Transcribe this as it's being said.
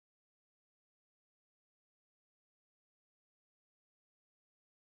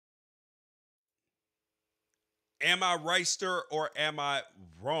Am I right, sir, or am I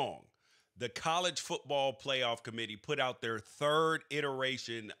wrong? The College Football Playoff Committee put out their third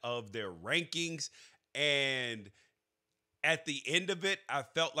iteration of their rankings, and at the end of it, I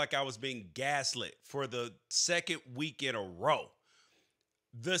felt like I was being gaslit for the second week in a row.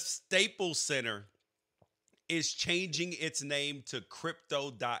 The Staples Center is changing its name to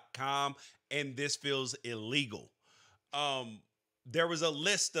crypto.com, and this feels illegal. Um, there was a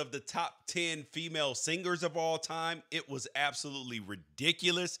list of the top 10 female singers of all time. It was absolutely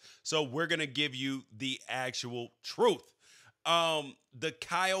ridiculous. So we're going to give you the actual truth. The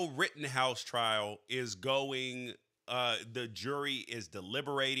Kyle Rittenhouse trial is going, the jury is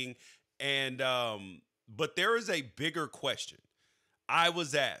deliberating. And, but there is a bigger question. I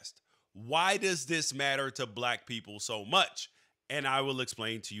was asked, why does this matter to black people so much? And I will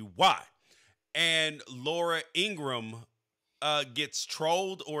explain to you why. And Laura Ingraham gets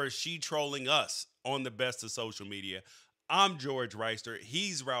trolled, or is she trolling us on the best of social media? I'm George Reister.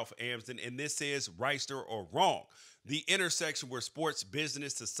 He's Ralph Amsden, and this is Reister or Wrong, the intersection where sports,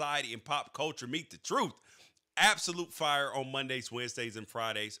 business, society, and pop culture meet the truth. Absolute fire on Mondays, Wednesdays, and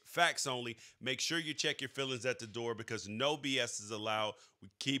Fridays. Facts only. Make sure you check your feelings at the door because no BS is allowed.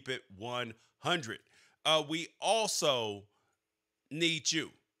 We keep it 100. We also need you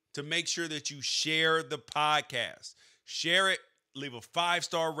to make sure that you share the podcast. Share it, leave a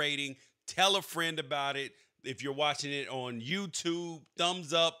 5-star rating, tell a friend about it. If you're watching it on YouTube,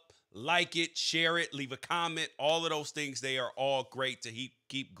 thumbs up, like it, share it, leave a comment. All of those things, they are all great to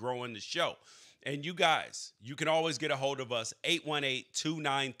keep growing the show. And you guys, you can always get a hold of us,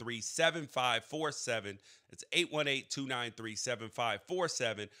 818-293-7547. It's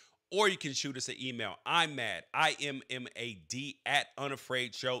 818-293-7547. Or you can shoot us an email. I'm mad, IMMAD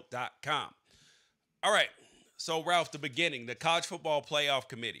 @unafraidshow.com. All right. So, Ralph, the beginning, the College Football Playoff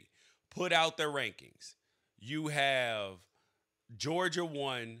Committee put out their rankings. You have Georgia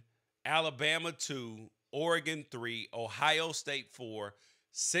 1, Alabama 2, Oregon 3, Ohio State 4,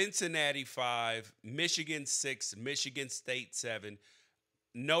 Cincinnati 5, Michigan 6, Michigan State 7,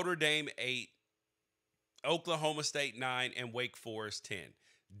 Notre Dame 8, Oklahoma State 9, and Wake Forest 10.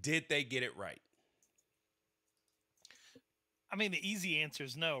 Did they get it right? I mean, the easy answer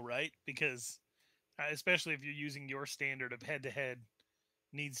is no, right? Because especially if you're using your standard of head-to-head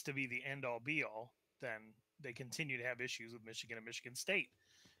needs to be the end-all be-all, then they continue to have issues with Michigan and Michigan State.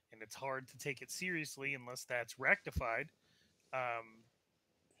 And it's hard to take it seriously unless that's rectified.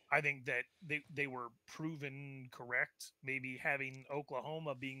 I think that they were proven correct. Maybe having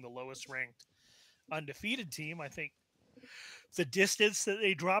Oklahoma being the lowest ranked undefeated team, I think the distance that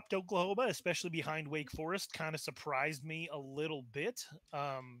they dropped Oklahoma, especially behind Wake Forest, kind of surprised me a little bit.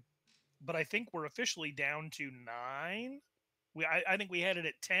 But I think we're officially down to 9. I think we had it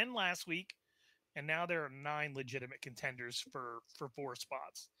at 10 last week, and now there are 9 legitimate contenders for 4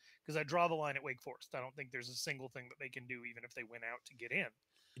 spots. Because I draw the line at Wake Forest. I don't think there's a single thing that they can do, even if they went out to get in.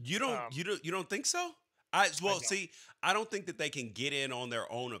 You don't think so? I don't. See, I don't think that they can get in on their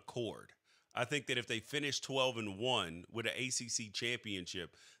own accord. I think that if they finish 12-1 with an ACC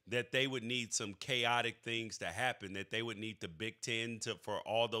championship, that they would need some chaotic things to happen. That they would need the Big Ten for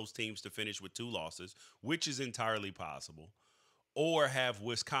all those teams to finish with 2 losses, which is entirely possible, or have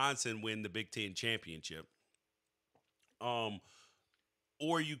Wisconsin win the Big Ten championship.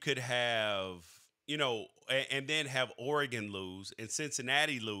 Or you could have, and then have Oregon lose and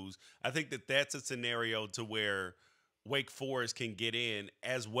Cincinnati lose. I think that that's a scenario to where Wake Forest can get in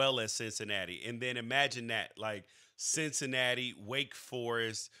as well as Cincinnati. And then imagine that, like Cincinnati, Wake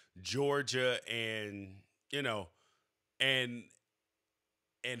Forest, Georgia, and, and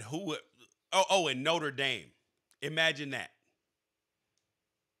who, and Notre Dame. Imagine that.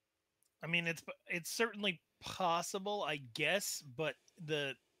 I mean, it's certainly possible, I guess, but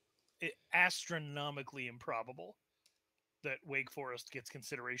astronomically improbable that Wake Forest gets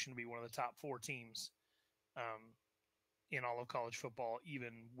consideration to be one of the top 4 teams in all of college football,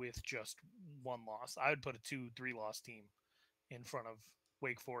 even with just 1 loss. I would put a 2-3 loss team in front of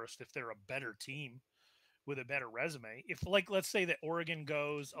Wake Forest if they're a better team with a better resume. If, like, let's say that Oregon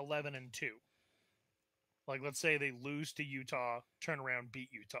goes 11-2, like let's say they lose to Utah, turn around,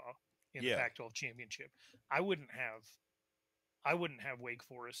 beat Utah in the Yeah. Pac-12 championship, I wouldn't have Wake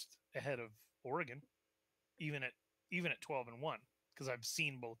Forest ahead of Oregon, even at 12-1, because I've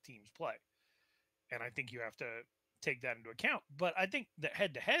seen both teams play, and I think you have to take that into account. But I think that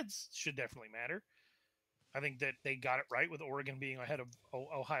head-to-heads should definitely matter. I think that they got it right with Oregon being ahead of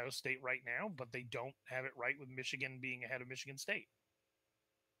Ohio State right now, but they don't have it right with Michigan being ahead of Michigan State.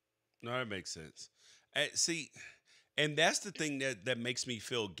 No, that makes sense. See, And that's the thing that makes me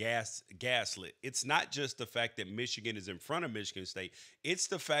feel gaslit. It's not just the fact that Michigan is in front of Michigan State. It's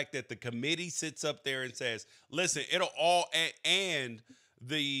the fact that the committee sits up there and says, "Listen, it'll all," and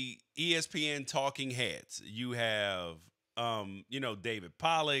the ESPN talking heads. You have, David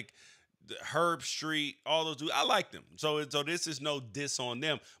Pollock, Herb Street, all those dudes. I like them. So this is no diss on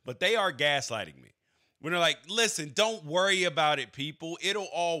them, but they are gaslighting me. When they're like, "Listen, don't worry about it, people. It'll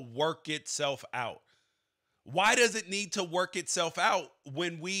all work itself out." Why does it need to work itself out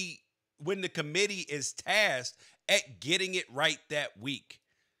when the committee is tasked at getting it right that week?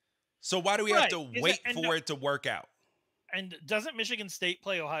 So why do we have Right. to wait for it to work out? And doesn't Michigan State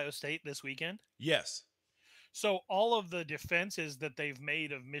play Ohio State this weekend? Yes. So all of the defenses that they've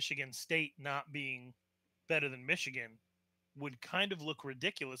made of Michigan State not being better than Michigan would kind of look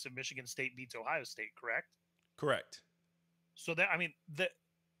ridiculous if Michigan State beats Ohio State, correct? Correct. So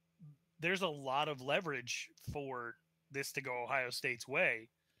there's a lot of leverage for this to go Ohio State's way,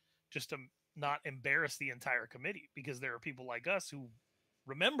 just to not embarrass the entire committee, because there are people like us who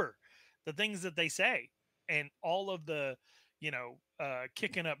remember the things that they say, and all of the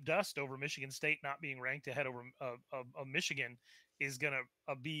kicking up dust over Michigan State not being ranked ahead of Michigan is going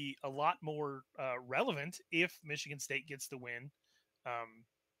to be a lot more relevant if Michigan State gets the win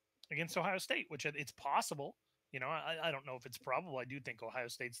against Ohio State, which it's possible. I don't know if it's probable. I do think Ohio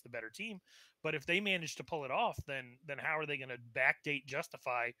State's the better team, but if they manage to pull it off, then how are they going to backdate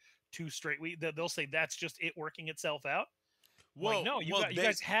justify 2 straight weeks? They'll say that's just it working itself out. Well, like, no, you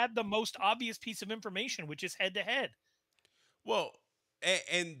guys had the most obvious piece of information, which is head to head. Well,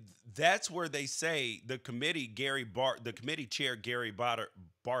 and that's where they say the committee the committee chair Gary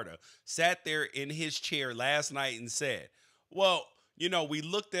Barta sat there in his chair last night and said, "Well, we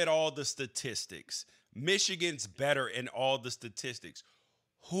looked at all the statistics. Michigan's better in all the statistics.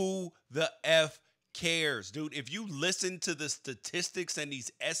 Who the F cares, dude? If you listen to the statistics and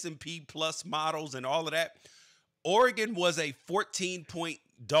these S&P plus models and all of that, Oregon was a 14-point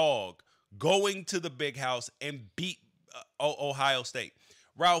dog going to the big house and beat Ohio State.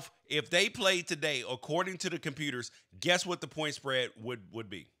 Ralph, if they played today, according to the computers, guess what the point spread would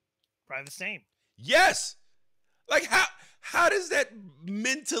be? Probably the same. Yes. Like how does that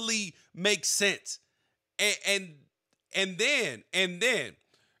mentally make sense? And then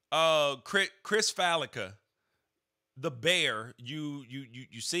Chris Fallica, the Bear, you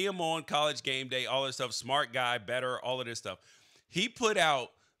see him on College Game Day, all this stuff, smart guy, better, all of this stuff. He put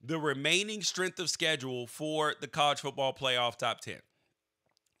out the remaining strength of schedule for the college football playoff top 10.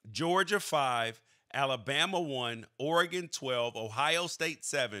 Georgia 5, Alabama 1, Oregon 12, Ohio State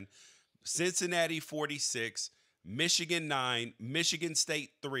 7, Cincinnati 46, Michigan 9, Michigan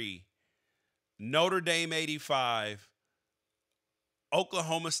State 3, Notre Dame 85,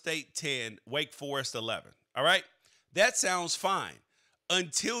 Oklahoma State 10, Wake Forest 11. All right? That sounds fine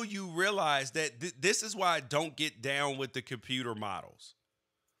until you realize that this is why I don't get down with the computer models.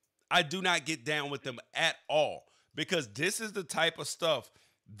 I do not get down with them at all, because this is the type of stuff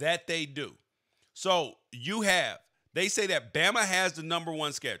that they do. So they say that Bama has the number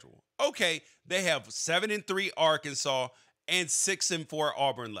 1 schedule. Okay, they have 7-3 Arkansas and 6-4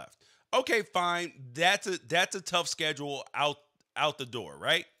 Auburn left. Okay, fine. That's a tough schedule out the door,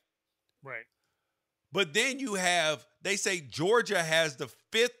 right? Right. But then they say Georgia has the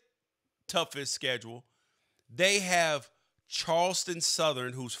 5th toughest schedule. They have Charleston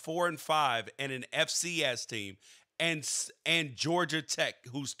Southern, who's 4-5 and an FCS team, and Georgia Tech,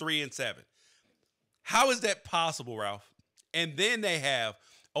 who's 3-7. How is that possible, Ralph? And then they have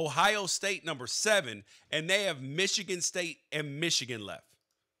Ohio State number 7, and they have Michigan State and Michigan left.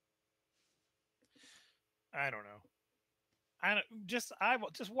 I don't know. Just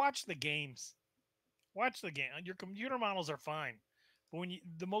watch the games. Watch the game. Your computer models are fine, but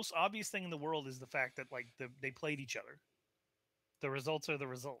the most obvious thing in the world is the fact that they played each other. The results are the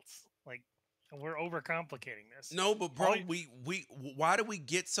results. We're overcomplicating this. No, but bro, why do we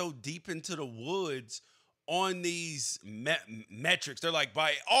get so deep into the woods on these metrics? They're like,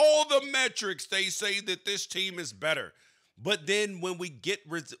 by all the metrics, they say that this team is better. But then when we get,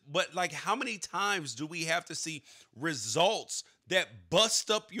 how many times do we have to see results that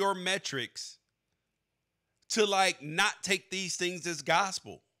bust up your metrics to not take these things as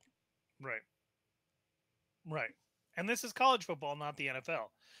gospel? Right. Right. And this is college football, not the NFL.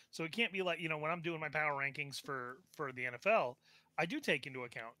 So it can't be when I'm doing my power rankings for the NFL, I do take into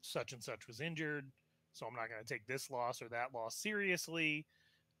account such and such was injured, so I'm not going to take this loss or that loss seriously.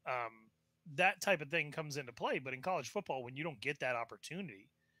 That type of thing comes into play. But in college football, when you don't get that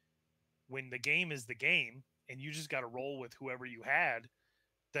opportunity, when the game is the game and you just got to roll with whoever you had,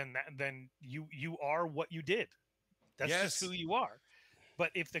 then you are what you did. That's just Yes. who you are.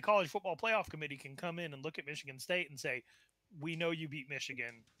 But if the college football playoff committee can come in and look at Michigan State and say, we know you beat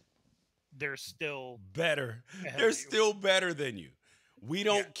Michigan, they're still Better. ahead They're of you. still better than you. We Yeah.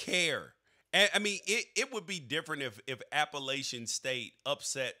 don't care. And I mean, it would be different if Appalachian State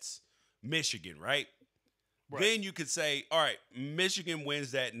upsets Michigan, right? Right. Then you could say, all right, Michigan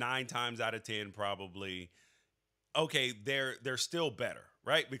wins that 9 times out of 10, probably. Okay, they're still better,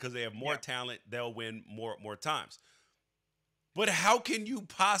 right? Because they have more Yeah. talent, they'll win more times. But how can you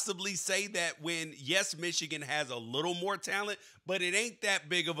possibly say that when, yes, Michigan has a little more talent, but it ain't that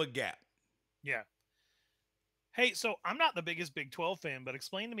big of a gap? Yeah. Hey, so I'm not the biggest Big 12 fan, but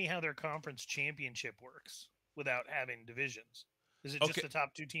explain to me how their conference championship works without having divisions. Is it just Okay. the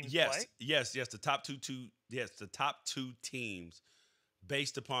top two teams Yes, play? yes, yes. The top two teams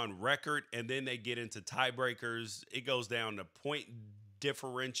based upon record, and then they get into tiebreakers. It goes down to point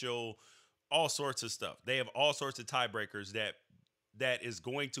differential, all sorts of stuff. They have all sorts of tiebreakers that is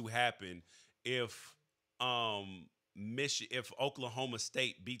going to happen if if Oklahoma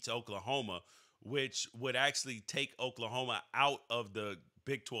State beats Oklahoma, which would actually take Oklahoma out of the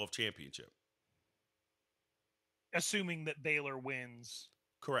Big 12 championship. Assuming that Baylor wins.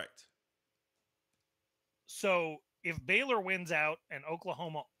 Correct. So if Baylor wins out and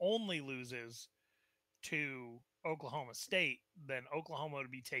Oklahoma only loses to Oklahoma State, then Oklahoma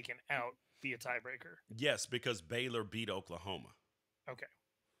would be taken out via tiebreaker. Yes, because Baylor beat Oklahoma. Okay.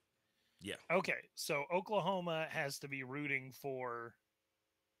 Yeah. Okay. So Oklahoma has to be rooting for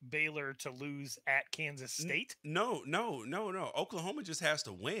Baylor to lose at Kansas State? No. Oklahoma just has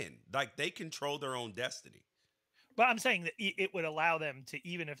to win. Like, they control their own destiny. But I'm saying that it would allow them to,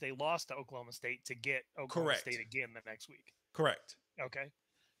 even if they lost to Oklahoma State, to get Oklahoma Correct. State again the next week. Correct. Okay.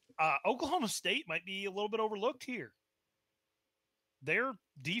 Oklahoma State might be a little bit overlooked here. Their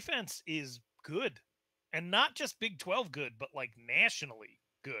defense is good. And not just Big 12 good, but like nationally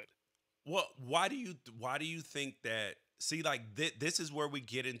good. Well, why do you think that? See, like this is where we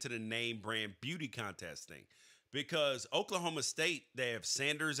get into the name brand beauty contest thing, because Oklahoma State, they have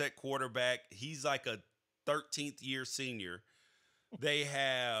Sanders at quarterback. He's like a 13th year senior. They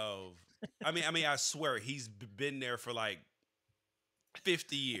have, I swear he's been there for like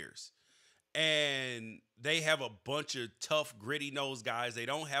 50 years. And they have a bunch of tough, gritty nosed guys. They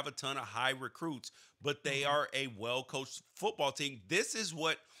don't have a ton of high recruits, but they are a well coached football team. This is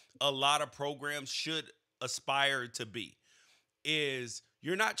what a lot of programs should aspire to be. Is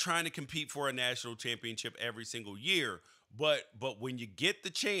you're not trying to compete for a national championship every single year, but when you get the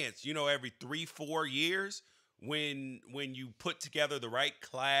chance, every 3-4 years, when you put together the right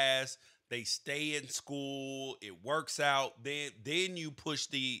class, they stay in school, it works out, then you push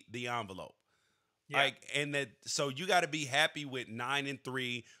the envelope. Yeah. Like, and that, so you got to be happy with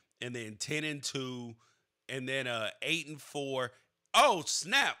 9-3, and then 10-2, and then 8-4. Oh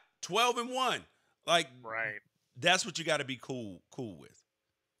snap, 12-1. Like, Right. that's what you got to be cool with.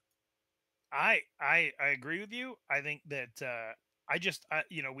 I agree with you. I think that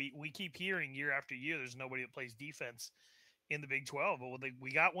we keep hearing year after year there's nobody that plays defense in the Big 12. Well,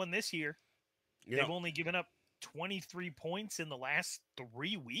 we got one this year. Yeah. They've only given up 23 points in the last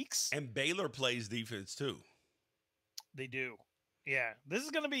 3 weeks. And Baylor plays defense too. They do. Yeah. It's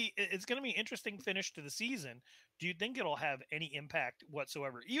going to be interesting finish to the season. Do you think it'll have any impact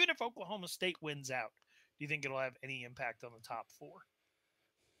whatsoever? Even if Oklahoma State wins out, do you think it'll have any impact on the top 4?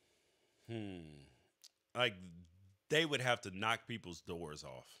 Like, they would have to knock people's doors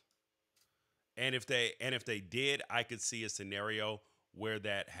off. And if they did, I could see a scenario where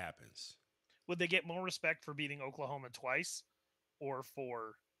that happens. Would they get more respect for beating Oklahoma twice, or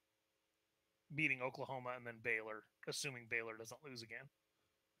for beating Oklahoma and then Baylor, assuming Baylor doesn't lose again?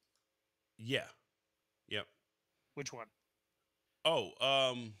 Yeah. Yep. Which one? Oh,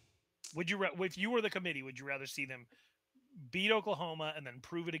 would you if you were the committee, would you rather see them beat Oklahoma and then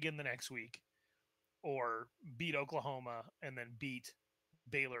prove it again the next week, or beat Oklahoma and then beat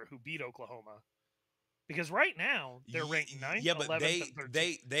Baylor, who beat Oklahoma? Because right now they're ranked 9th, yeah, but 11th, and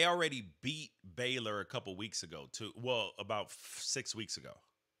 13th. they already beat Baylor a couple weeks ago too. Well, about 6 weeks ago.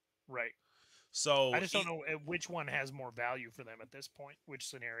 Right. So I just don't know which one has more value for them at this point. Which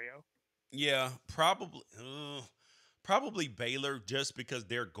scenario? Yeah, probably Baylor, just because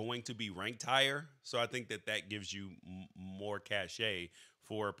they're going to be ranked higher. So I think that gives you more cachet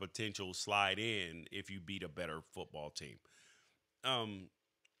for a potential slide in if you beat a better football team.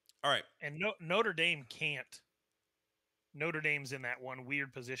 All right. And Notre Dame can't. Notre Dame's in that one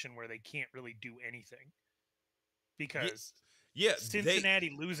weird position where they can't really do anything because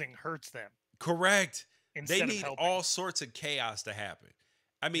Cincinnati losing hurts them. Correct. They need all sorts of chaos to happen.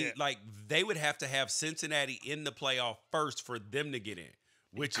 I mean, Yeah, like they would have to have Cincinnati in the playoff first for them to get in,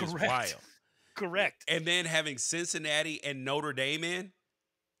 which is correct, wild. correct. And then having Cincinnati and Notre Dame in,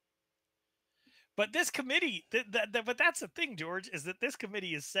 But this committee, but that's the thing, George, is that this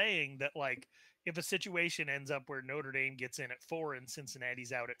committee is saying that like if a situation ends up where Notre Dame gets in at 4 and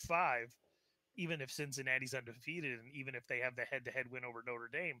Cincinnati's out at 5, even if Cincinnati's undefeated and even if they have the head-to-head win over Notre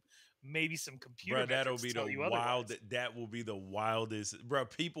Dame, maybe some computer bro, that'll metrics be the tell you wild. otherwise. That will be the wildest, bro.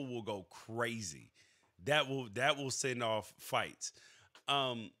 People will go crazy. That will send off fights.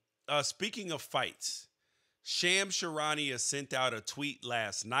 Um, speaking of fights, Sham Sharania sent out a tweet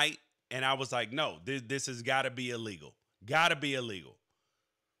last night, and I was like, no, this has got to be illegal. Got to be illegal.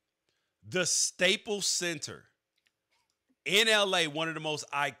 The Staples Center in LA, one of the most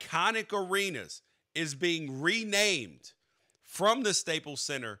iconic arenas, is being renamed from the Staples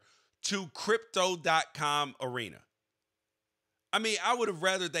Center to Crypto.com Arena. I mean, I would have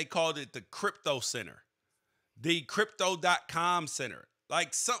rather they called it the Crypto Center, the Crypto.com Center.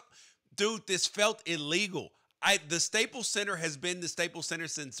 Like some dude, this felt illegal. The Staples Center has been the Staples Center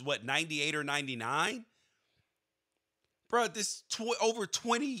since what, 98 or 99? Bro, this over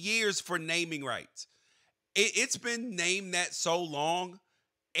 20 years for naming rights. It's been named that so long,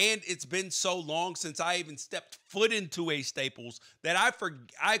 and it's been so long since I even stepped foot into a Staples that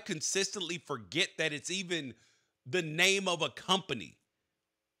I consistently forget that it's even the name of a company.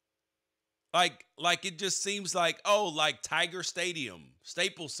 Like it just seems like, oh, like Tiger Stadium,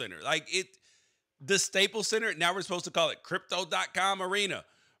 Staples Center. Like the Staples Center, now we're supposed to call it Crypto.com Arena.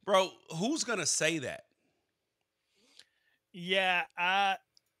 Bro, who's gonna say that? Yeah, I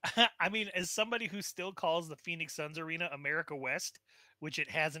mean, as somebody who still calls the Phoenix Suns arena America West, which it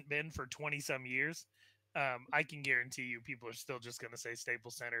hasn't been for 20 some years, I can guarantee you people are still just going to say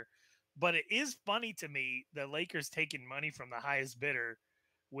Staples Center. But it is funny to me the Lakers taking money from the highest bidder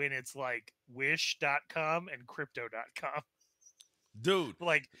when it's like wish.com and crypto.com. Dude,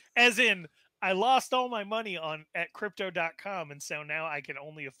 Like, as in, I lost all my money on at crypto.com, and so now I can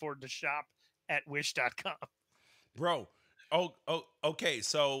only afford to shop at wish.com. bro. Okay.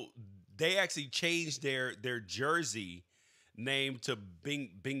 So they actually changed their jersey name to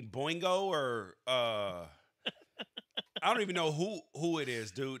Bing Boingo, or I don't even know who it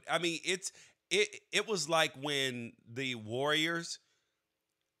is, dude. I mean, it was like when the Warriors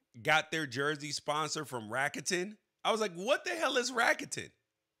got their jersey sponsor from Rakuten. I was like, what the hell is Rakuten?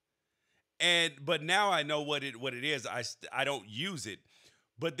 But now I know what it is. I don't use it.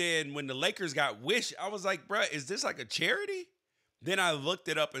 But then when the Lakers got Wish, I was like, bruh, is this like a charity? Then I looked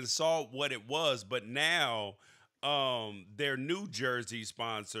it up and saw what it was. But now their New Jersey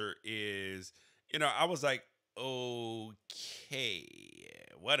sponsor is, I was like, okay,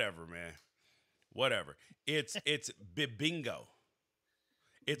 whatever, man. Whatever. It's Bingo.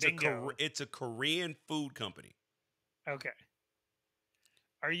 Bingo. It's a Korean food company. Okay.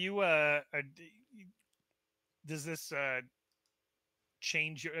 Are you does this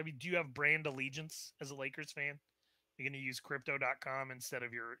change your, I mean, do you have brand allegiance as a Lakers fan? You're going to use crypto.com instead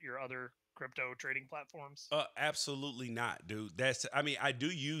of your other crypto trading platforms? Absolutely not, dude. I mean, I do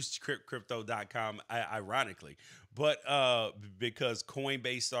use crypto.com ironically, but because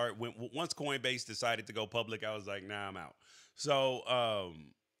Coinbase once Coinbase decided to go public, I was like, nah, I'm out. So,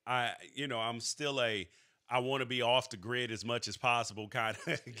 I'm still I want to be off the grid as much as possible kind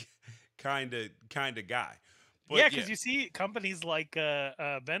of guy. But Yeah, because you see companies like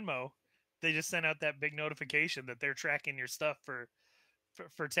Venmo, they just sent out that big notification that they're tracking your stuff for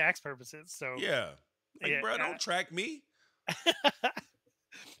tax purposes. So yeah, like, yeah, bro, don't track me. all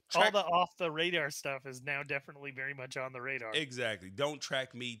Track the off the radar stuff is now definitely very much on the radar. exactly. Don't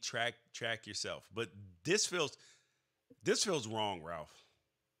track me. Track yourself. But this feels wrong, Ralph.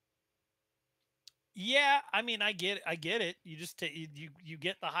 Yeah, I mean, I get it. You just you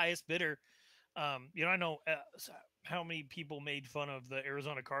get the highest bidder. I know how many people made fun of the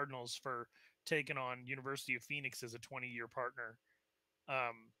Arizona Cardinals for taking on University of Phoenix as a 20-year partner.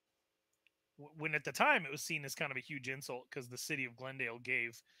 Um, when at the time it was seen as kind of a huge insult because the city of Glendale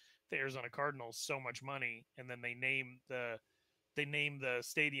gave the Arizona Cardinals so much money, and then they named the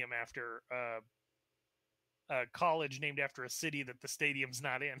stadium after a college named after a city that the stadium's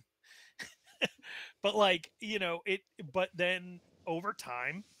not in. But like, but then over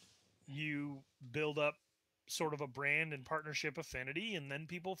time you build up sort of a brand and partnership affinity, and then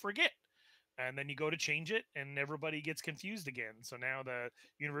people forget, and then you go to change it and everybody gets confused again. So now the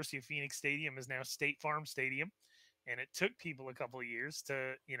University of Phoenix Stadium is now State Farm Stadium, and it took people a couple of years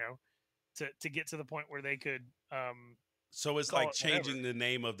to to get to the point where they could So it's call like it whatever. changing the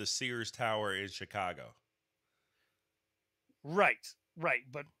name of the Sears Tower in Chicago. Right. Right,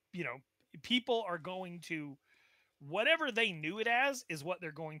 but people are going to whatever they knew it as is what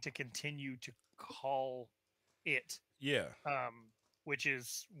they're going to continue to call it. Yeah. Which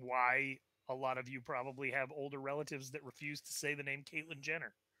is why a lot of you probably have older relatives that refuse to say the name Caitlyn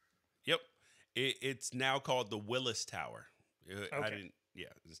Jenner. Yep. It's now called the Willis Tower. I Okay. didn't.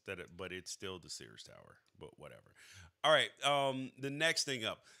 Yeah. But it's still the Sears Tower. But whatever. All right. The next thing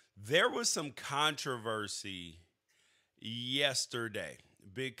up, there was some controversy yesterday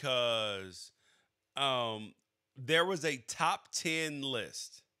because there was a top 10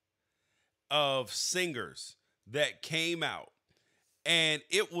 list of singers that came out, and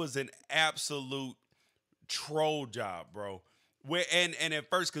it was an absolute troll job, bro. Where and at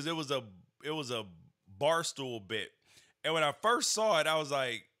first, because it was a barstool bit, and when I first saw it, I was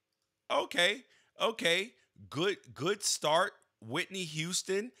like, okay, okay, good start. Whitney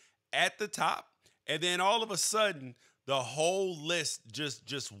Houston at the top, and then all of a sudden, the whole list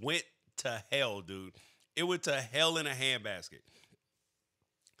just went to hell, dude. It went to hell in a handbasket.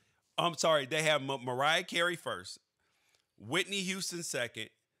 I'm sorry, they have Mariah Carey first, Whitney Houston second,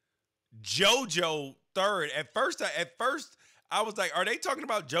 JoJo third. At first, I was like, are they talking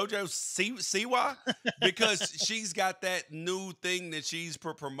about JoJo Siwa? Because she's got that new thing that she's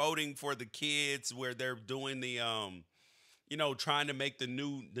promoting for the kids, where they're doing the trying to make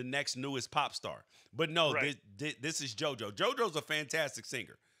the next newest pop star. But no, Right. this is JoJo. JoJo's a fantastic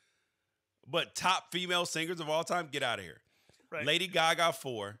singer, but top female singers of all time, get out of here. Right. Lady Gaga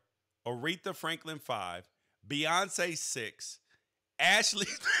 4, Aretha Franklin 5, Beyonce 6, Ashley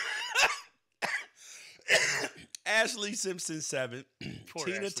Ashley Simpson 7, Poor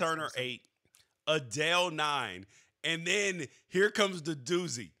Tina Ashley Turner Simpson. 8, Adele 9, and then here comes the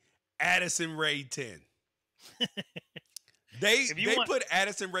doozy, Addison Rae 10. They If you they want- put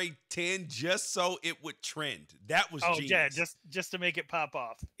Addison Rae 10 just so it would trend. That was genius. yeah, just to make it pop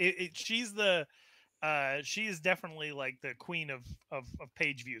off. She's she is definitely like the queen of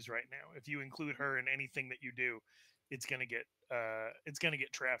page views right now. If you include her in anything that you do, it's gonna get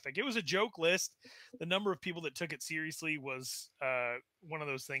traffic. It was a joke list. The number of people that took it seriously was one of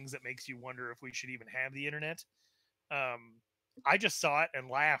those things that makes you wonder if we should even have the internet. I just saw it and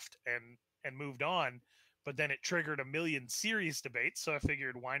laughed and moved on, but then it triggered a million serious debates. So I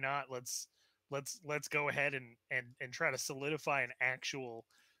figured, why not? Let's go ahead and try to solidify an actual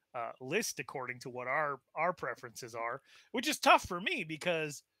list according to what our preferences are, which is tough for me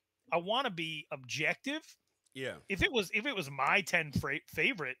because I want to be objective. Yeah. If it was my 10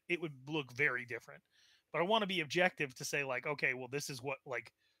 favorite, it would look very different. But I want to be objective to say, like, okay, well, this is what,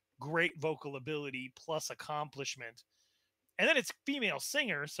 like, great vocal ability plus accomplishment. And then it's female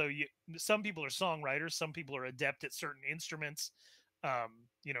singer, so some people are songwriters, some people are adept at certain instruments.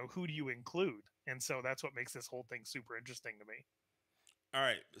 Who do you include? And so that's what makes this whole thing super interesting to me. All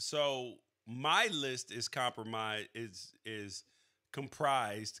right. So my list is compromised. Is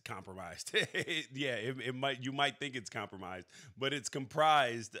compromised. Yeah, you might think it's compromised, but it's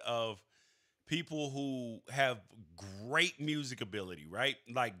comprised of people who have great music ability, right?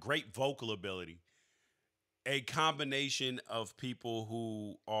 Like great vocal ability. A combination of people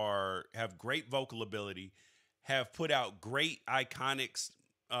who have great vocal ability, have put out great iconic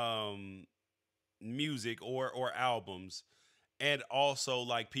music or albums, and also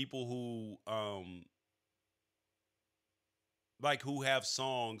like people who have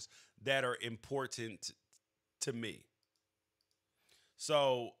songs that are important to me.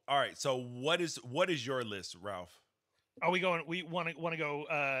 So, all right. So, what is your list, Ralph? Are we going? We want to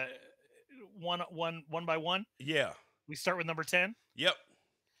go one by one. Yeah. We start with number 10. Yep.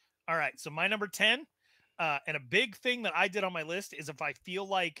 All right. So my number 10, and a big thing that I did on my list is if I feel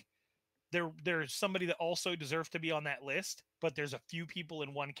like there's somebody that also deserves to be on that list, but there's a few people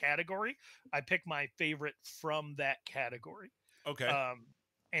in one category, I pick my favorite from that category. Okay.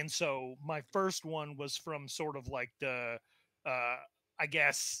 And so my first one was from sort of like the, I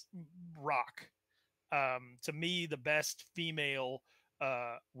guess, rock. To me, the best female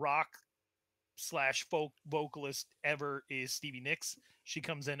rock / folk vocalist ever is Stevie Nicks. She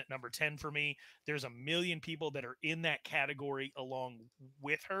comes in at number 10 for me. There's a million people that are in that category along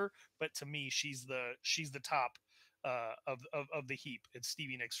with her, but to me, she's the top of the heap. It's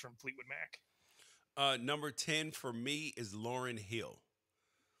Stevie Nicks from Fleetwood Mac. Number 10 for me is Lauryn Hill.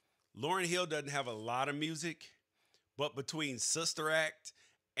 Lauryn Hill doesn't have a lot of music, but between Sister Act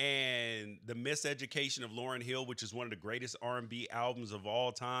and The Miseducation of Lauryn Hill, which is one of the greatest R&B albums of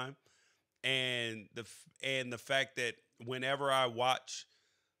all time, and the fact that whenever I watch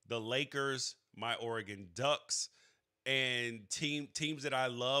the Lakers, my Oregon Ducks, and teams that I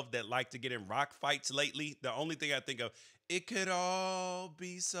love that like to get in rock fights lately, the only thing I think of It could all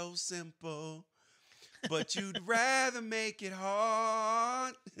be so simple, but you'd rather make it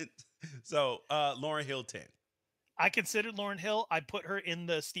hard. So, Lauren Hill 10. I considered Lauren Hill. I put her in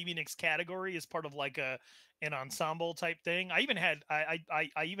the Stevie Nicks category as part of like an ensemble type thing. I even had I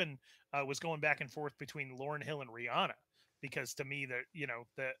even was going back and forth between Lauren Hill and Rihanna, because to me that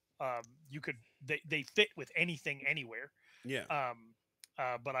you could they fit with anything anywhere. Yeah.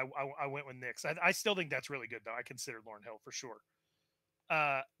 But I went with Nicks. I still think that's really good though. I consider Lauren Hill for sure.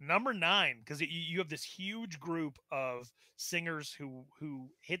 Number 9, because you have this huge group of singers who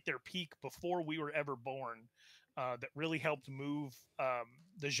hit their peak before we were ever born, that really helped move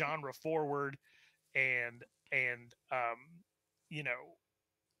the genre forward, and you know,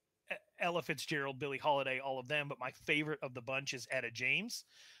 Ella Fitzgerald, Billie Holiday, all of them. But my favorite of the bunch is Etta James,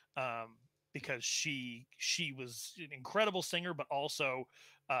 um, because she was an incredible singer, but also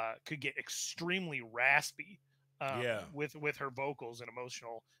could get extremely raspy Yeah. with her vocals and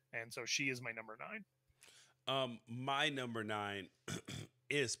emotional, and so she is my number 9. My number 9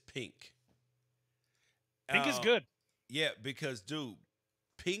 is Pink. Pink is Uh, good. yeah, because dude,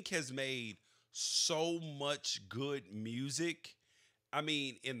 Pink has made so much good music. I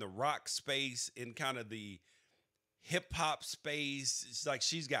mean, in the rock space, in kind of the hip hop space, it's like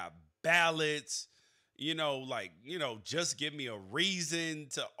she's got ballads, just give me a reason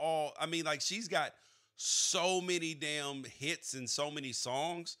to all. I mean, like she's got so many damn hits and so many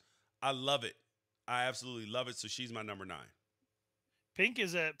songs. I love it. I absolutely love it. So she's my number 9. Pink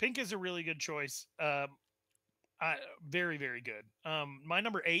is a really good choice. Very, very good. My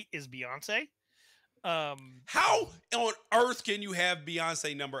number 8 is Beyonce. How on earth can you have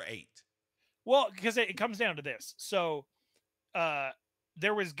Beyonce number 8? Well, because it comes down to this. So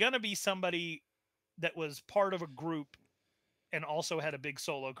there was gonna be somebody that was part of a group and also had a big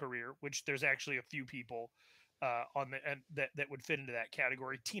solo career, which there's actually a few people that would fit into that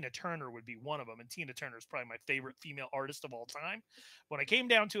category. Tina Turner would be one of them, and Tina Turner is probably my favorite female artist of all time. When I came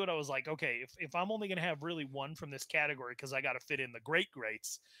down to it, I was like, okay, if I'm only going to have really one from this category, because I got to fit in the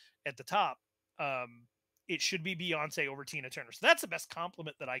greats at the top, it should be Beyonce over Tina Turner. So that's the best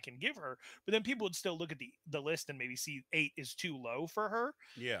compliment that I can give her. But then people would still look at the list and maybe see 8 is too low for her.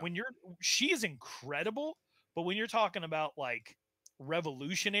 Yeah. She is incredible, but when you're talking about like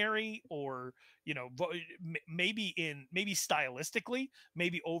revolutionary, or maybe stylistically,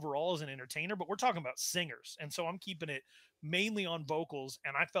 maybe overall as an entertainer, but we're talking about singers, and so I'm keeping it mainly on vocals,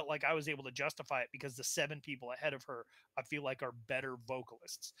 and I felt like I was able to justify it because the 7 people ahead of her I feel like are better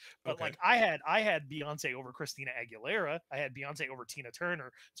vocalists. But Okay. like I had Beyonce over Christina Aguilera, I had Beyonce over Tina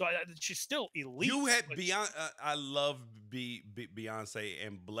Turner, so she's still elite. You had Beyonce. I love Beyonce,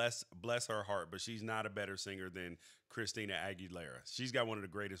 and bless her heart, but she's not a better singer than Christina Aguilera. She's got one of the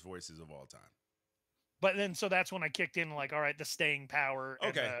greatest voices of all time. But then, so that's when I kicked in, like, all right, the staying power and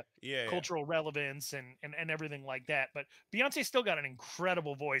Okay. the Yeah. cultural relevance and everything like that. But Beyonce still got an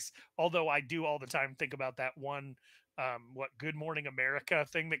incredible voice, although I do all the time think about that one, Good Morning America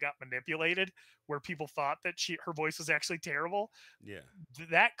thing that got manipulated, where people thought that her voice was actually terrible. Yeah.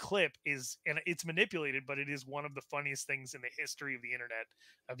 That clip is, and it's manipulated, but it is one of the funniest things in the history of the internet.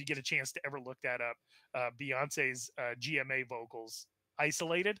 If you get a chance to ever look that up, Beyonce's GMA vocals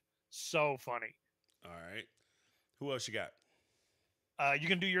isolated, so funny. All right. Who else you got? You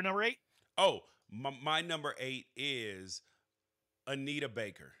can do your number 8. Oh, my number 8 is Anita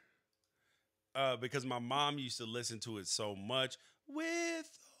Baker. Because my mom used to listen to it so much.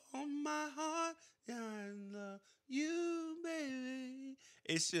 With all my heart, I love you, baby.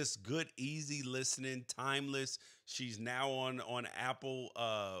 It's just good, easy listening, timeless. She's now on Apple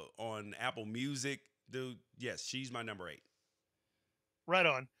Music, dude. Yes, she's my number 8. Right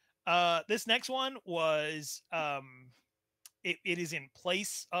on. This next one was it is in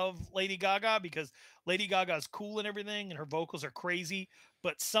place of Lady Gaga, because Lady Gaga is cool and everything and her vocals are crazy,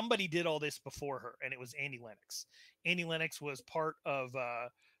 but somebody did all this before her, and it was Annie Lennox. Annie Lennox was part of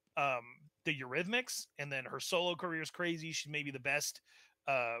the Eurythmics, and then her solo career is crazy. She's maybe the best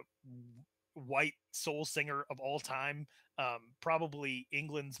white soul singer of all time, probably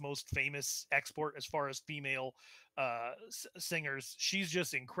England's most famous export as far as female singers. She's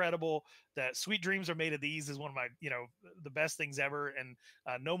just incredible. That Sweet Dreams Are Made of These is one of my, the best things ever. And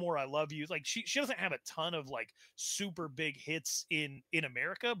No More I Love You. Like she doesn't have a ton of like super big hits in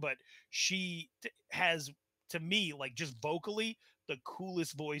America, but she has, to me, like just vocally, the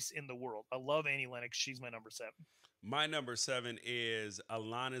coolest voice in the world. I love Annie Lennox. She's my number 7. My number 7 is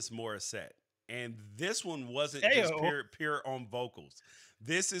Alanis Morissette. And this one wasn't Ayo. just pure on vocals.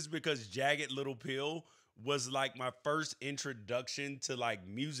 This is because Jagged Little Pill was like my first introduction to like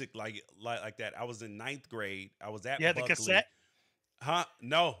music like that. I was in ninth grade. I was You at had the Buckley. cassette. Huh?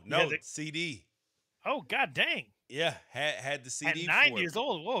 No, You had no, the. CD. Oh God dang! Yeah, had the At CD nine for it. years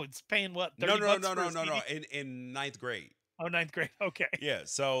old, whoa, it's paying what No, no, $30 no, for no, a no, no. CD? In ninth grade. Oh, ninth grade. Okay. Yeah.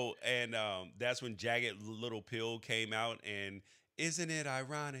 So and that's when Jagged Little Pill came out, and isn't it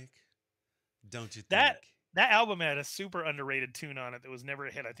ironic? Don't you That think? that album had a super underrated tune on it that was never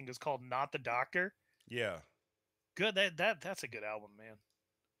a hit. I think it was called "Not the Doctor." Yeah. Good. That's a good album, man.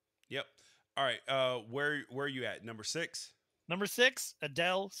 Yep. All right. Where are you at? Number 6. Number 6,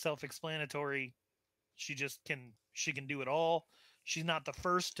 Adele, self-explanatory. She can do it all. She's not the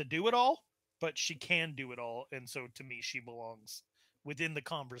first to do it all, but she can do it all, and so to me, she belongs within the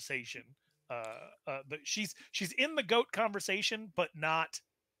conversation. But she's in the goat conversation, but not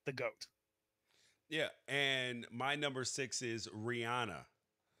the goat. Yeah. And my number 6 is Rihanna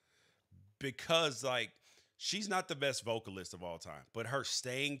because like she's not the best vocalist of all time, but her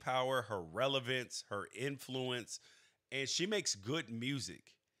staying power, her relevance, her influence, and she makes good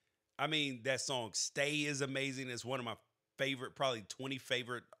music. I mean, that song "Stay" is amazing. It's one of my favorite, probably 20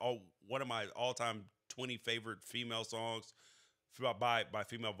 favorite, one of my all-time 20 favorite female songs by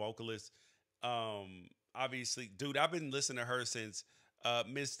female vocalists. Obviously, dude, I've been listening to her since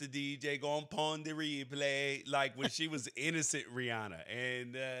Mr. DJ gon' pon the replay, like when she was innocent Rihanna,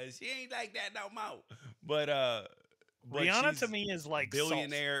 and she ain't like that no more. But Rihanna to she's me is like salt.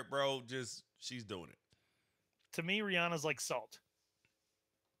 billionaire, bro. Just she's doing it. To me, Rihanna's like salt.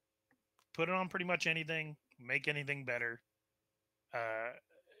 Put it on pretty much anything, make anything better. Uh,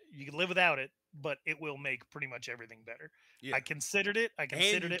 you can live without it, but it will make pretty much everything better. Yeah, I considered it. I and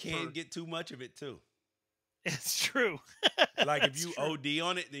considered you it for. can't get too much of it too. It's true. Like if That's you true. OD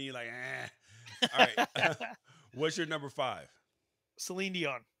on it, then you're like, All right. What's your number 5? Celine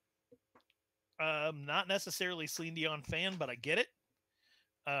Dion. Not necessarily Celine Dion fan, but I get it.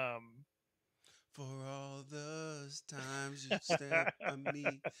 Um, For all those times you step on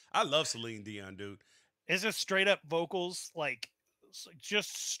me. I love Celine Dion, dude. it's just straight up vocals, like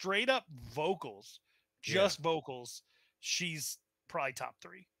just straight up vocals, Yeah. just vocals. She's probably top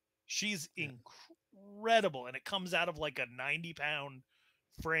 3. She's Yeah. incredible, and it comes out of like a 90-pound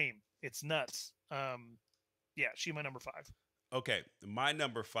frame. It's nuts. Yeah, she's my number 5. Okay. My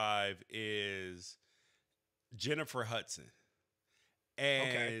number 5 is Jennifer Hudson.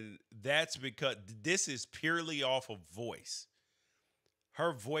 Okay. And that's because this is purely off of voice.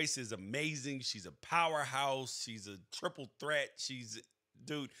 Her voice is amazing. She's a powerhouse. She's a triple threat.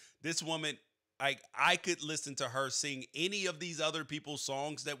 Dude, this woman, I could listen to her sing any of these other people's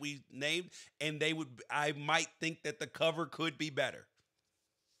songs that we named, and I might think that the cover could be better.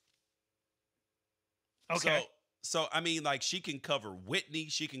 Okay. So I mean, like she can cover Whitney,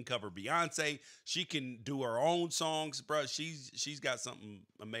 she can cover Beyonce, she can do her own songs, bro. She's got something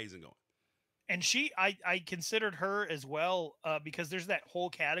amazing going. And I considered her as well, because there's that whole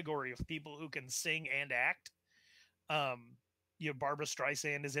category of people who can sing and act. Um, Barbara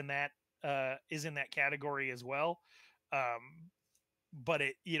Streisand is in that category as well. Um, but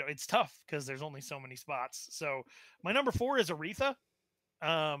it's tough because there's only so many spots. So my number 4 is Aretha.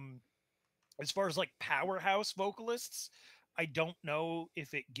 Um, as far as like powerhouse vocalists, I don't know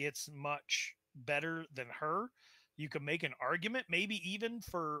if it gets much better than her. You could make an argument, maybe even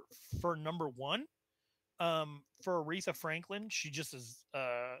for number 1. For Aretha Franklin, she just is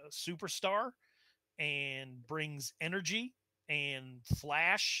a superstar and brings energy and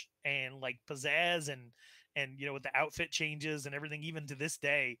flash and like pizzazz and with the outfit changes and everything, even to this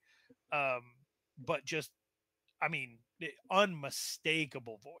day. Um, but just, I mean,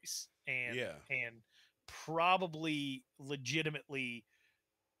 unmistakable voice Yeah. and probably legitimately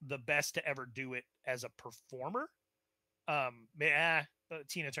the best to ever do it as a performer.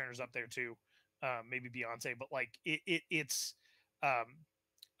 Tina Turner's up there too. Maybe Beyonce, but like it's.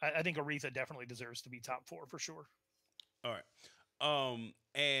 I think Aretha definitely deserves to be top 4 for sure. All right.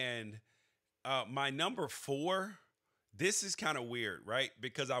 And my number 4, this is kind of weird, right?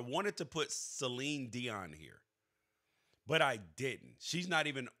 Because I wanted to put Celine Dion here, but I didn't. She's not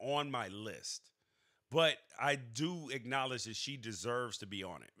even on my list. But I do acknowledge that she deserves to be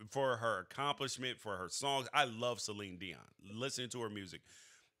on it for her accomplishment, for her songs. I love Celine Dion, listening to her music.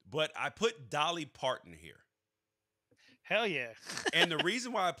 But I put Dolly Parton here. Hell yeah. And the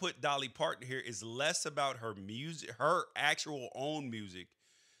reason why I put Dolly Parton here is less about her music, her actual own music,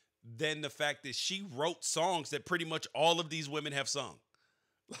 than the fact that she wrote songs that pretty much all of these women have sung.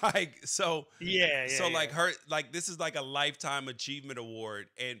 Like so Yeah, yeah, so yeah. like her like this is like a lifetime achievement award,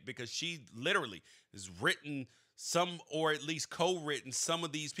 and because she literally has written some or at least co-written some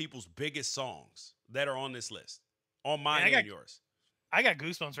of these people's biggest songs that are on this list, on Man, mine and yours. I got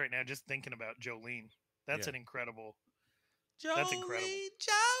goosebumps right now just thinking about Jolene. That's Yeah. an incredible. That's incredible. Jolene,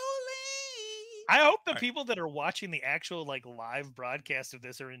 Jolene. I hope the All right. people that are watching the actual like live broadcast of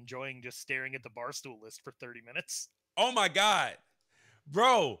this are enjoying just staring at the Barstool list for 30 minutes. Oh my God.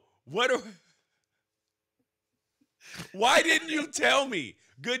 Bro, what are why didn't you tell me?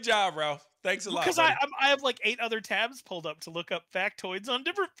 Good job, Ralph. Thanks a lot, Because buddy. I have like 8 other tabs pulled up to look up factoids on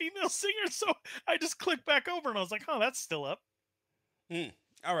different female singers, so I just clicked back over and I was like, "Oh, that's still up."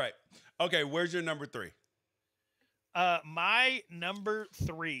 All right. Okay, where's your number 3? My number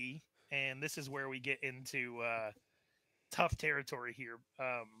 3, and this is where we get into tough territory here.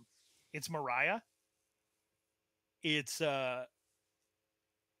 It's Mariah. It's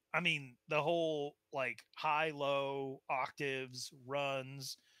I mean, the whole like high low octaves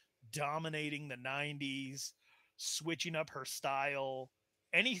runs, dominating the 90s, switching up her style.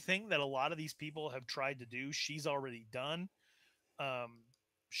 Anything that a lot of these people have tried to do, she's already done. Um,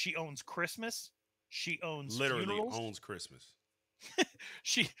 she owns Christmas. She owns Literally funerals. owns Christmas.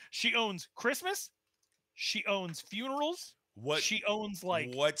 She owns Christmas. She owns funerals. What She owns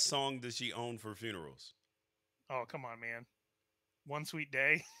like, what song does she own for funerals? oh come on, man, One Sweet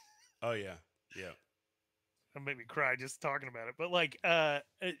Day. Oh yeah. Yeah. That made me cry just talking about it. But like,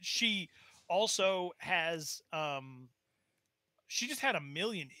 she also has, she just had a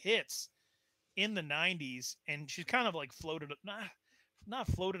million hits in the 90s, and she's kind of like floated, not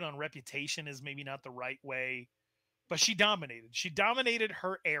floated on reputation is maybe not the right way, but she dominated. She dominated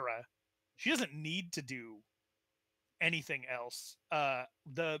her era. She doesn't need to do anything else.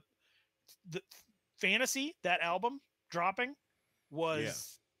 The Fantasy, that album dropping Yeah.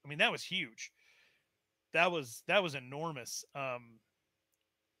 was, I mean, that was huge. That was enormous.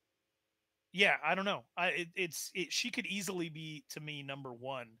 Yeah, I don't know. She could easily be to me number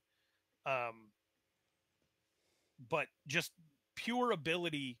one. Um, but just pure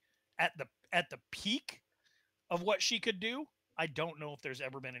ability at the peak of what she could do, I don't know if there's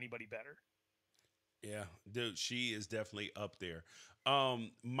ever been anybody better. Yeah, dude, she is definitely up there.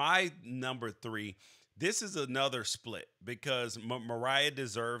 My number 3, this is another split because Mariah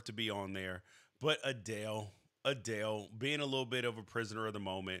deserved to be on there, but Adele being a little bit of a prisoner of the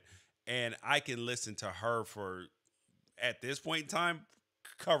moment, and I can listen to her for at this point in time,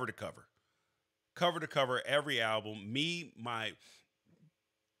 cover to cover, cover to cover every album. Me, my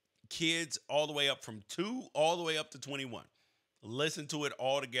kids, all the way up from 2 all the way up to 21. Listen to it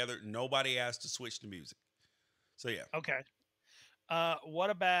all together. Nobody asked to switch the music. So yeah. Okay. What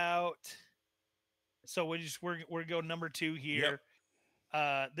about? So we're go number 2 Yep. here.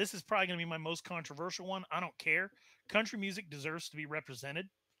 This is probably going to be my most controversial one. I don't care. Country music deserves to be represented.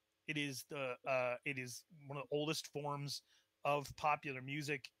 It is one of the oldest forms of popular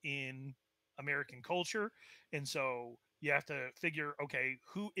music in American culture, and so you have to figure, okay,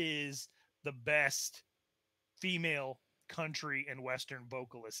 who is the best female country and western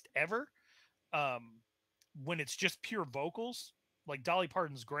vocalist ever? Um, when it's just pure vocals, like Dolly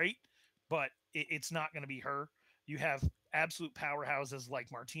Parton's great, but it's not going to be her. You have absolute powerhouses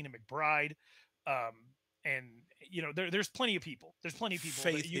like Martina McBride, um, and there's plenty of people. There's plenty of people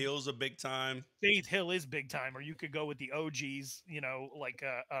that Faith you. Hill's a big time. Faith Hill is big time, or you could go with the OGs, like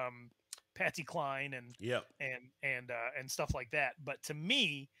Patsy Cline Yep. and stuff like that. But to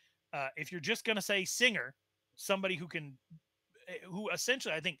me, if you're just gonna say singer, somebody who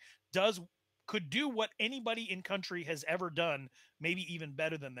essentially I think does could do what anybody in country has ever done, maybe even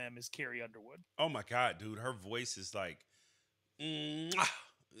better than them, is Carrie Underwood. Oh my God, dude. Her voice is like mwah,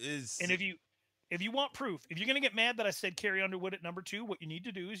 is And if you want proof, if you're gonna get mad that I said Carrie Underwood at number 2, what you need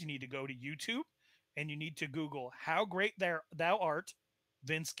to do is you need to go to YouTube and you need to Google "How Great Thou Art,"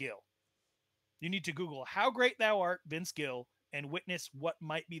 Vince Gill. You need to Google "How Great Thou Art," Vince Gill, and witness what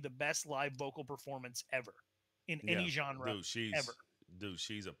might be the best live vocal performance ever in yeah, any genre dude, ever.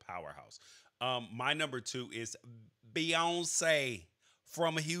 she's a powerhouse. My number 2 is Beyonce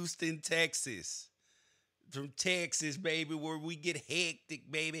from Houston, Texas. From Texas, baby, where we get hectic,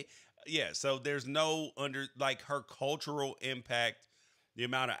 baby. Yeah, so there's no under like her cultural impact, the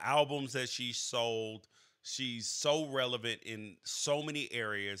amount of albums that she sold. She's so relevant in so many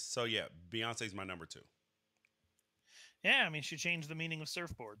areas. So yeah, Beyonce's my number 2. Yeah, I mean, she changed the meaning of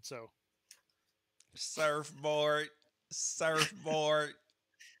surfboard. So, Surfboard, surfboard.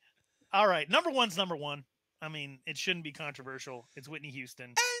 all right, number one's number one. I mean, it shouldn't be controversial. It's Whitney Houston.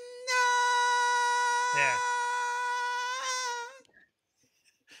 And Yeah.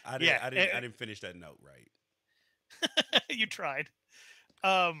 Yeah, I didn't finish that note right. you tried.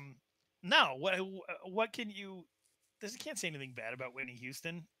 No, what can you? This can't say anything bad about Whitney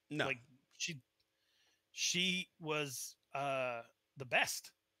Houston. No. Like she was the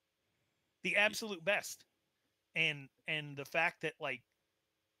best, the absolute best, and the fact that like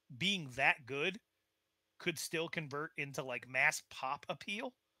being that good could still convert into like mass pop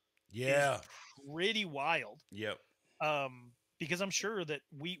appeal is Yeah. pretty wild. Yep. Because I'm sure that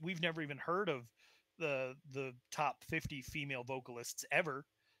we've never even heard of the top 50 female vocalists ever.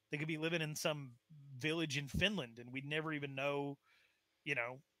 They could be living in some village in Finland and we'd never even know, you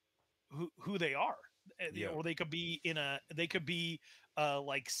know, who they are. Yep. Or they could be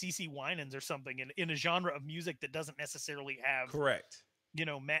like CC Winans or something in a genre of music that doesn't necessarily have, Correct. you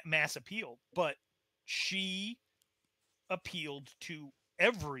know, mass appeal, but she appealed to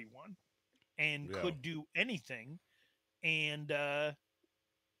everyone and Yeah. could do anything and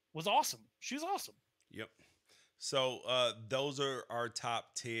was awesome. She was awesome. Yep. So those are our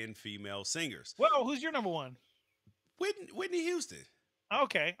top 10 female singers. Well, who's your number one? Whitney Houston.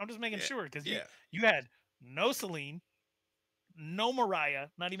 Okay, I'm just making Yeah. sure because Yeah. you had no Celine, no Mariah,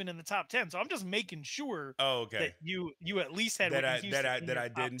 not even in the top 10. So I'm just making sure Oh, okay. that you at least had That Whitney I Houston that I in that your I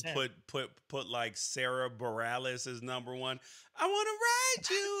top didn't 10. put like Sarah Bareilles as number one. I want to write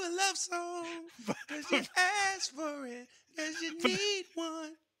you a love song because you asked for it because you need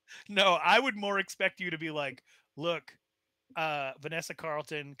one. No, I would more expect you to be like, look, Vanessa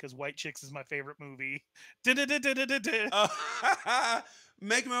Carlton, because White Chicks is my favorite movie. Make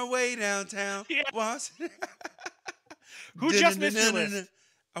my way downtown. Yeah. Boston. Who just missed your list?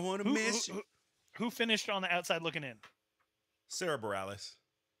 I want to miss you. Who finished on the outside looking in? Sarah Bareilles.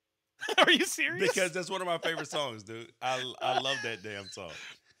 Are you serious? Because that's one of my favorite songs, dude. I love that damn song.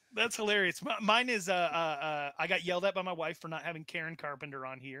 That's hilarious. Mine is I got yelled at by my wife for not having Karen Carpenter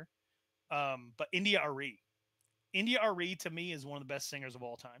on here. But India Arie. India Arie to me is one of the best singers of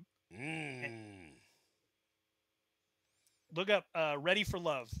all time. Look up Ready for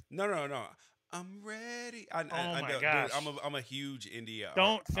Love. No. I'm ready. Oh my gosh. Dude, I'm a huge India.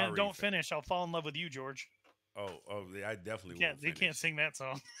 Don't finish. I'll fall in love with you, George. Oh, I definitely can't. won't You can't sing that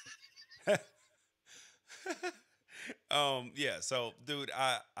song. Yeah. So, dude,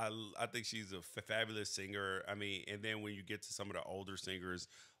 I think she's a fabulous singer. I mean, and then when you get to some of the older singers,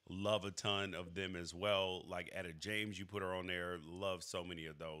 love a ton of them as well. Like Etta James, you put her on there. Love so many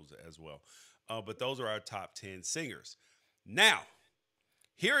of those as well. But those are our top 10 singers. Now,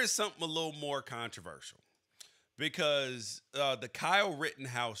 here is something a little more controversial because the Kyle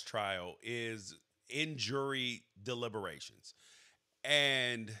Rittenhouse trial is in jury deliberations.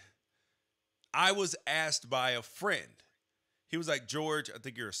 And I was asked by a friend. He was like, George, I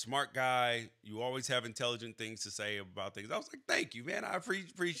think you're a smart guy. You always have intelligent things to say about things. I was like, thank you, man. I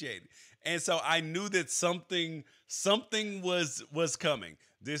appreciate it. And so I knew that something was coming.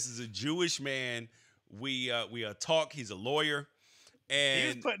 This is a Jewish man. We talk. He's a lawyer.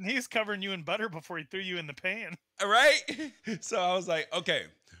 And he's covering you in butter before he threw you in the pan. Right? So I was like, okay,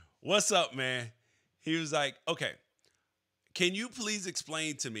 what's up, man? He was like, okay, can you please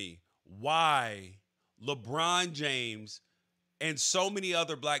explain to me why LeBron James and so many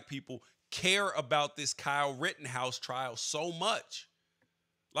other black people care about this Kyle Rittenhouse trial so much?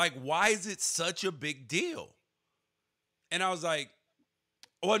 Like, why is it such a big deal? And I was like,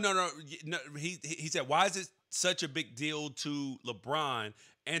 well, no. He said, why is it such a big deal to LeBron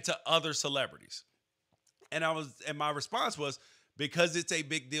and to other celebrities? And my response was, because it's a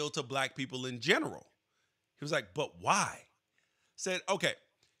big deal to black people in general. He was like, but why? I said, okay,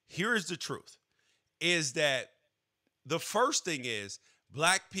 here's the truth, is that the first thing is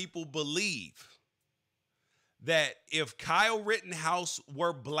black people believe that if Kyle Rittenhouse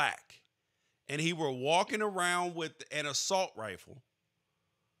were black and he were walking around with an assault rifle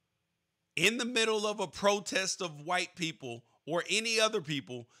in the middle of a protest of white people or any other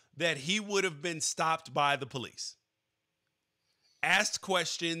people, that he would have been stopped by the police, asked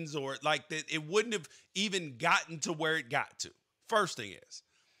questions, or like that it wouldn't have even gotten to where it got to. First thing is.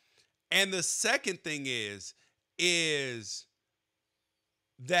 And the second thing is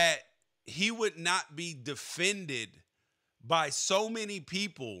that he would not be defended by so many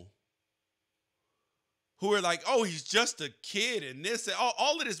people who are like, oh, he's just a kid and this, and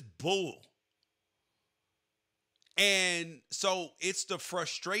all of this bull. And so it's the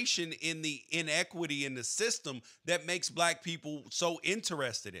frustration in the inequity in the system that makes black people so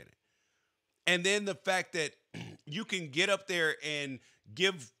interested in it. And then the fact that you can get up there and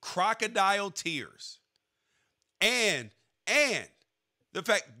give crocodile tears. And the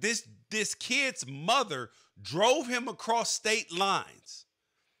fact this kid's mother drove him across state lines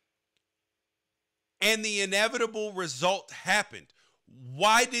And the inevitable result happened.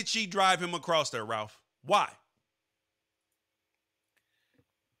 Why did she drive him across there, Ralph? Why?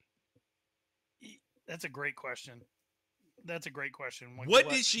 That's a great question. That's a great question. Like, What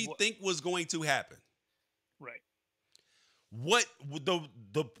did she think was going to happen? Right. What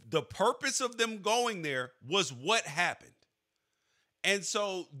the purpose of them going there was what happened. And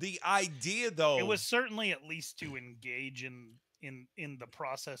so the idea, though, it was certainly at least to engage in the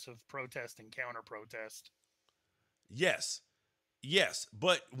process of protest and counter protest. Yes. Yes,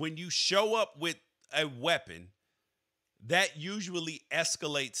 but when you show up with a weapon, that usually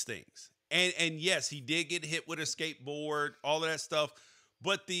escalates things. And yes, he did get hit with a skateboard, all of that stuff.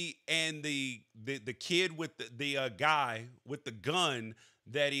 But the kid with the guy with the gun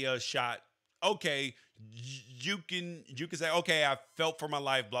that he shot, okay, you can say, okay, I felt for my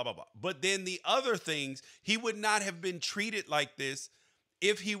life, blah blah blah. But then the other things, he would not have been treated like this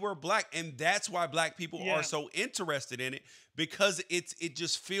if he were black, and that's why black people are so interested in it, because it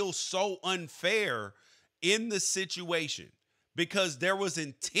just feels so unfair in the situation, because there was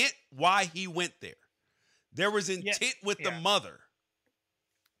intent why he went there. There was intent with the mother.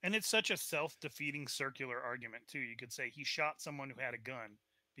 And it's such a self-defeating circular argument too. You could say he shot someone who had a gun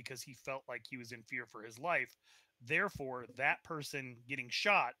because he felt like he was in fear for his life. Therefore, that person getting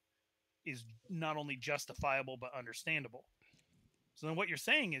shot is not only justifiable but understandable. So then what you're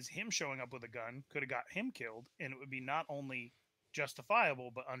saying is him showing up with a gun could have got him killed, and it would be not only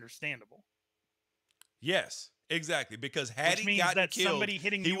justifiable but understandable. Yes, exactly. Because had he gotten killed,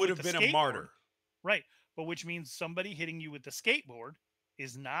 he would have been a martyr. Right. But which means somebody hitting you with the skateboard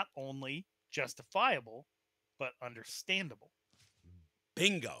is not only justifiable but understandable.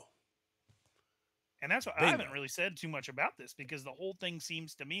 Bingo. And that's what I haven't really said too much about this, because the whole thing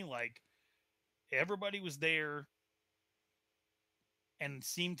seems to me like everybody was there and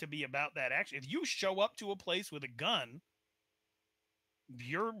seemed to be about that action. If you show up to a place with a gun,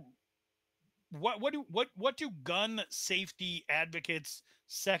 you're what do gun safety advocates,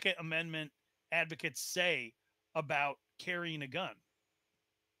 Second Amendment advocates say about carrying a gun?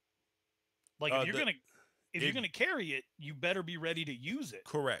 Like, if you're gonna carry it, you better be ready to use it.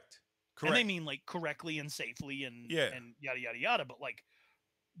 Correct. And they mean like correctly and safely and yada yada yada. But like,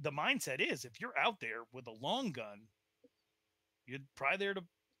 the mindset is, if you're out there with a long gun, you're probably there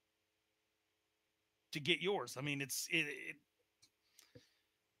to get yours. I mean,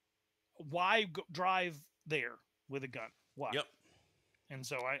 why drive there with a gun? Why? Yep. And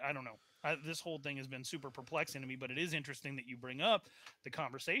so I don't know. This whole thing has been super perplexing to me, but it is interesting that you bring up the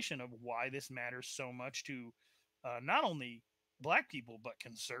conversation of why this matters so much to not only black people, but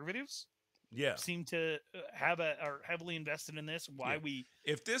conservatives. Yeah, seem to are heavily invested in this.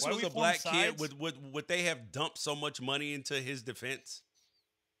 If this was a black kid, would they have dumped so much money into his defense?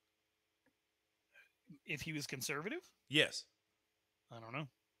 If he was conservative? Yes. I don't know.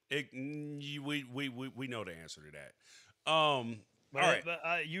 We know the answer to that. All right. But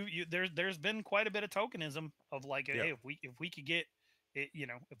there's been quite a bit of tokenism of like, hey, if we could get it,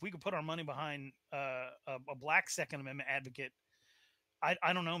 if we could put our money behind a black Second Amendment advocate,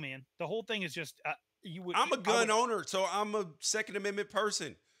 I don't know, man. The whole thing is just I'm a gun owner, so I'm a Second Amendment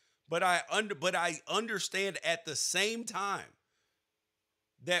person, but I understand at the same time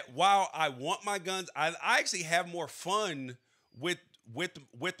that while I want my guns, I actually have more fun with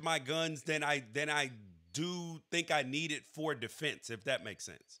my guns than I do think I need it for defense, if that makes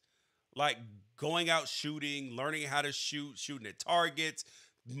sense. Like going out shooting, learning how to shoot, shooting at targets,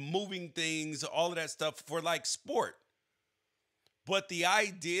 moving things, all of that stuff for like sport. But the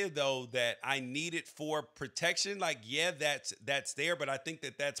idea, though, that I need it for protection, like, that's there. But I think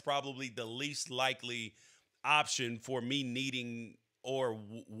that that's probably the least likely option for me needing or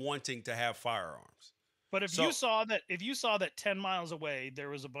wanting to have firearms. But if you saw that 10 miles away, there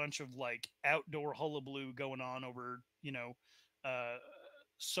was a bunch of like outdoor hullabaloo going on over,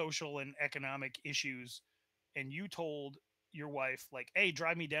 social and economic issues, and you told your wife, like, hey,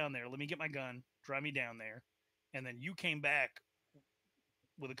 drive me down there. Let me get my gun. Drive me down there. And then you came back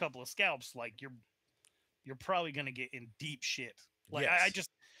with a couple of scalps, like you're probably going to get in deep shit. Like, yes.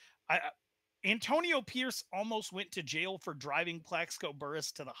 Antonio Pierce almost went to jail for driving Plaxico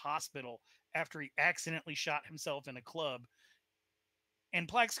Burress to the hospital after he accidentally shot himself in a club. And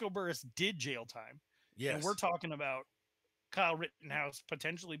Plaxico Burress did jail time. Yes. And we're talking about Kyle Rittenhouse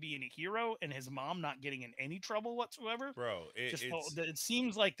potentially being a hero and his mom not getting in any trouble whatsoever. Bro, it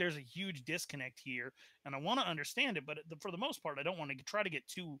seems like there's a huge disconnect here, and I want to understand it, but for the most part, I don't want to try to get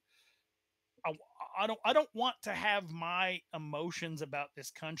too. I don't want to have my emotions about this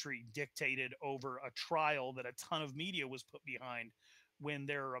country dictated over a trial that a ton of media was put behind, when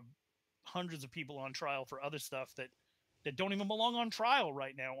there are hundreds of people on trial for other stuff that don't even belong on trial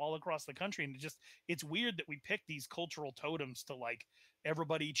right now all across the country. And it's weird that we pick these cultural totems to like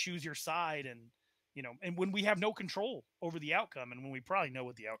everybody choose your side, and and when we have no control over the outcome, and when we probably know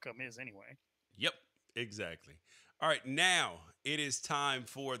what the outcome is anyway. Yep, exactly. All right, now it is time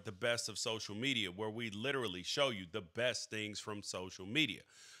for the best of social media, where we literally show you the best things from social media.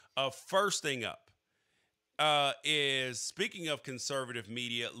 First thing up is, speaking of conservative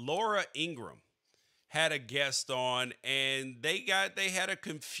media, Laura Ingraham had a guest on, and they had a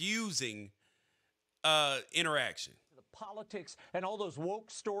confusing interaction. The politics and all those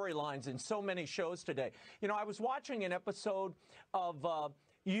woke storylines in so many shows today. I was watching an episode of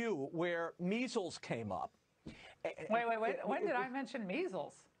You where measles came up. Wait. When did I mention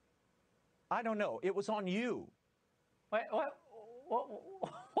measles? I don't know. It was on You. Wait,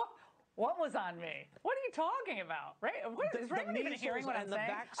 what was on me? What are you talking about? Is Raymond even hearing what I'm saying?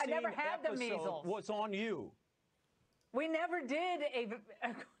 I never had the measles. Was on You. We never did a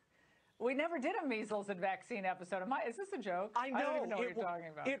measles and vaccine episode. Is this a joke? I know. I don't even know what you're talking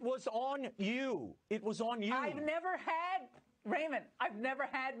about. It was on You. It was on You. Raymond, I've never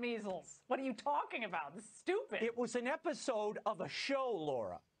had measles. What are you talking about? This is stupid. It was an episode of a show,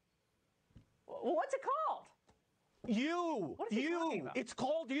 Laura. What's it called? You. What is he talking about? It's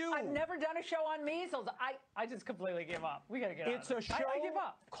called You. I've never done a show on measles. I just completely give up. We got to get out of this. It's a show I give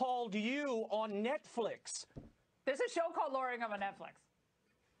up. called You on Netflix. There's a show called Laura Ingraham on Netflix.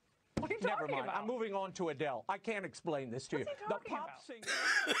 What are you Never talking mind. about? I'm moving on to Adele. I can't explain this to you. What's he talking about? singer.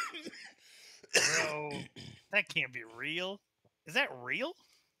 Bro, that can't be real. Is that real?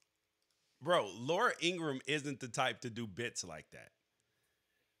 Bro, Laura Ingraham isn't the type to do bits like that.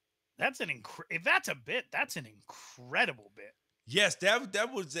 If that's a bit, that's an incredible bit. Yes,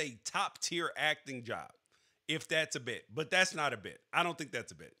 that was a top tier acting job, if that's a bit. But that's not a bit. I don't think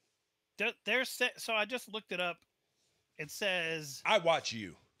that's a bit. So I just looked it up. It says I watch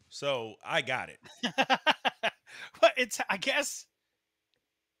You, so I got it. But I guess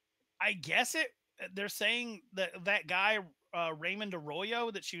they're saying that guy Raymond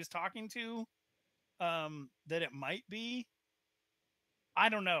Arroyo that she was talking to, that it might be. I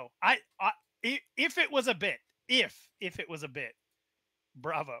don't know. If it was a bit, if it was a bit,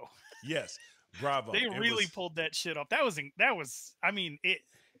 bravo. Yes, bravo. They really pulled that shit off. That was. I mean it.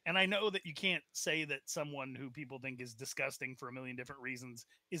 And I know that you can't say that someone who people think is disgusting for a million different reasons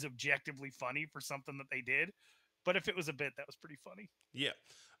is objectively funny for something that they did. But if it was a bit, that was pretty funny. Yeah.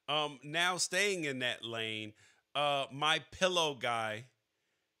 Now staying in that lane, My Pillow guy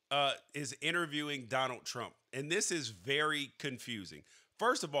is interviewing Donald Trump, and this is very confusing.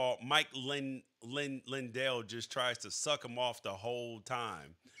 First of all, Mike Lindell just tries to suck him off the whole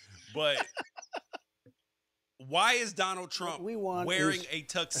time, but why is Donald Trump wearing a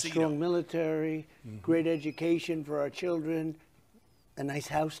tuxedo? A strong military, great education for our children, a nice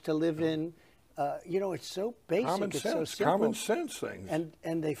house to live in. It's so basic. It's so simple. Common sense things.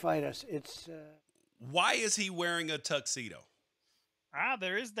 And they fight us. It's. Why is he wearing a tuxedo?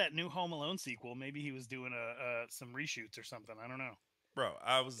 There is that new Home Alone sequel. Maybe he was doing some reshoots or something. I don't know. Bro,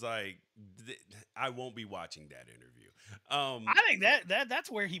 I was like, I won't be watching that interview. I think that's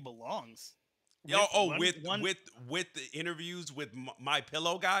where he belongs. With the interviews with My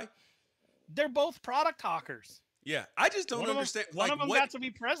Pillow guy. They're both product hawkers. Yeah, I just don't understand. One of them got to be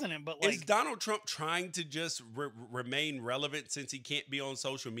president, but is Donald Trump trying to just remain relevant since he can't be on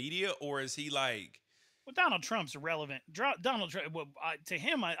social media, or is he like? Well, Donald Trump's irrelevant. Donald Trump, to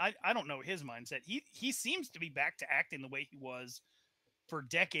him, I don't know his mindset. He seems to be back to acting the way he was for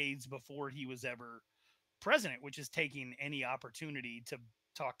decades before he was ever president, which is taking any opportunity to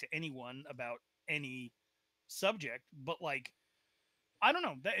talk to anyone about any subject. But I don't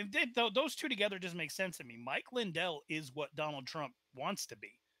know. Those two together just make sense to me. Mike Lindell is what Donald Trump wants to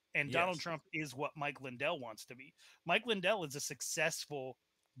be, and yes. Donald Trump is what Mike Lindell wants to be. Mike Lindell is a successful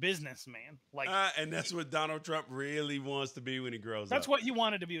businessman, and that's what Donald Trump really wants to be when he grows up. That's what he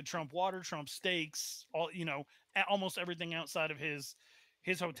wanted to be with Trump Water, Trump Steaks, almost everything outside of his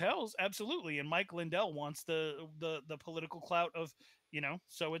hotels, absolutely. And Mike Lindell wants the political clout of.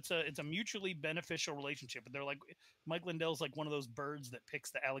 So it's a mutually beneficial relationship. But they're like, Mike Lindell's like one of those birds that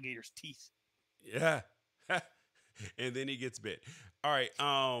picks the alligator's teeth. Yeah. And then he gets bit. All right.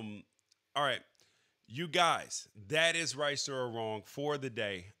 You guys, that is Reister or Wrong for the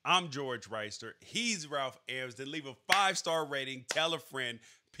day. I'm George Reister. He's Ralph Amsden. Leave a 5-star rating. Tell a friend.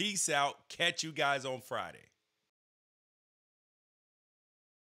 Peace out. Catch you guys on Friday.